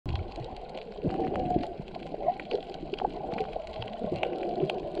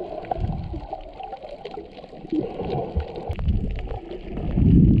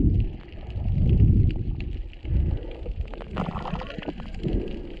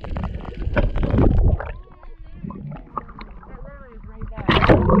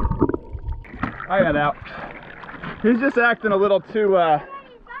I got out. He's just acting a little too friendly.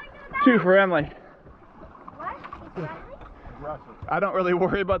 What? He's friendly? I don't really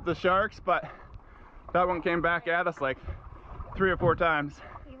worry about the sharks, but that one came back at us like 3 or 4 times.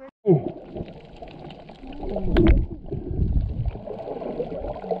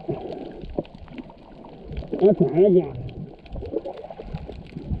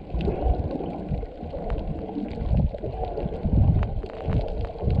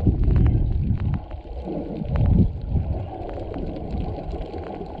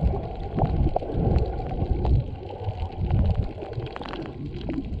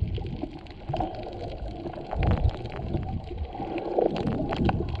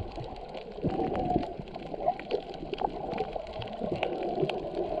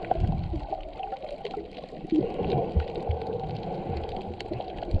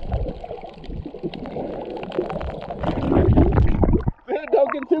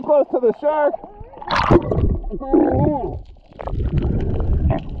 Don't get too close to the shark.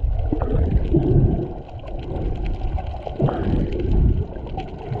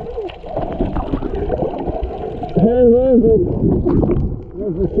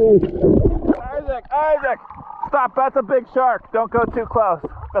 Isaac, stop, that's a big shark. Don't go too close.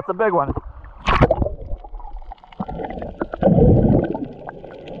 That's a big one.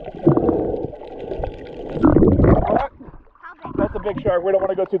 That's a big shark. We don't want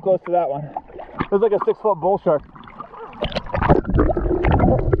to go too close to that one. There's like a 6-foot bull shark.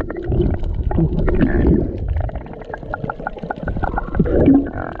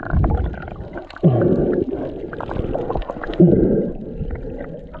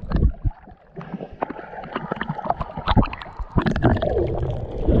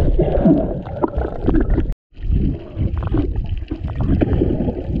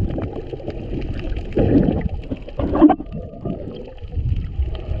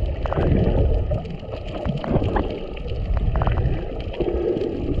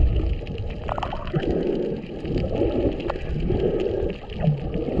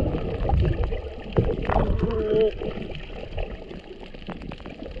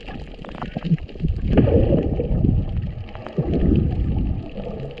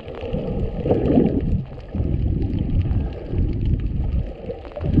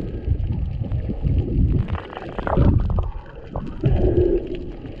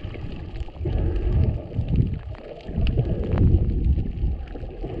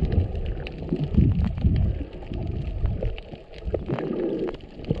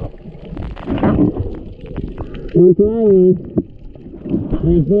 We're flying.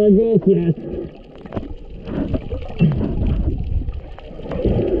 There's no goose yet.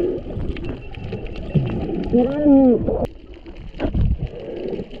 Get on.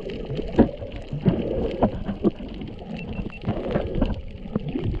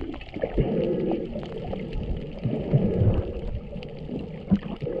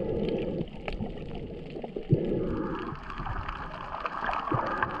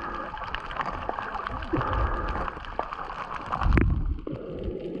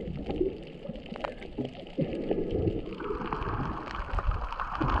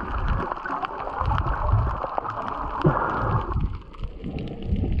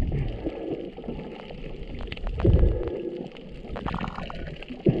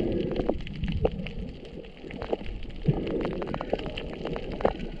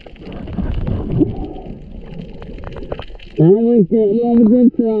 I always get one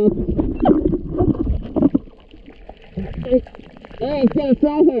good shot. Hey, it's got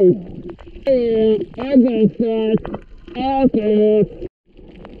something. Yeah, I got a shot. Okay.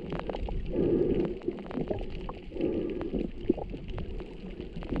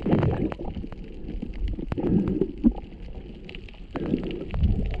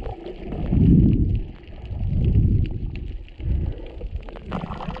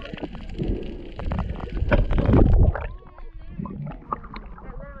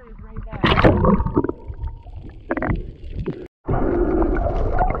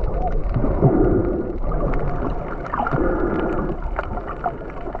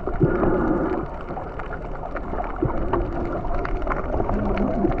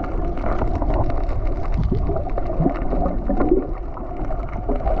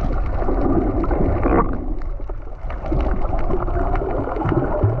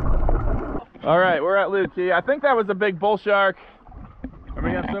 All right, we're at Looe Key. I think that was a big bull shark. And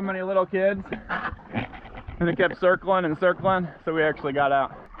we have so many little kids. And it kept circling and circling, so we actually got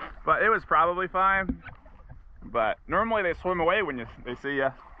out. But it was probably fine. But normally they swim away when they see you.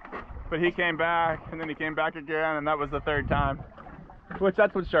 But he came back, and then he came back again, and that was the 3rd time. Which,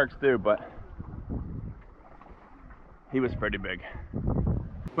 that's what sharks do, but he was pretty big.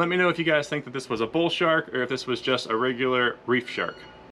 Let me know if you guys think that this was a bull shark or if this was just a regular reef shark.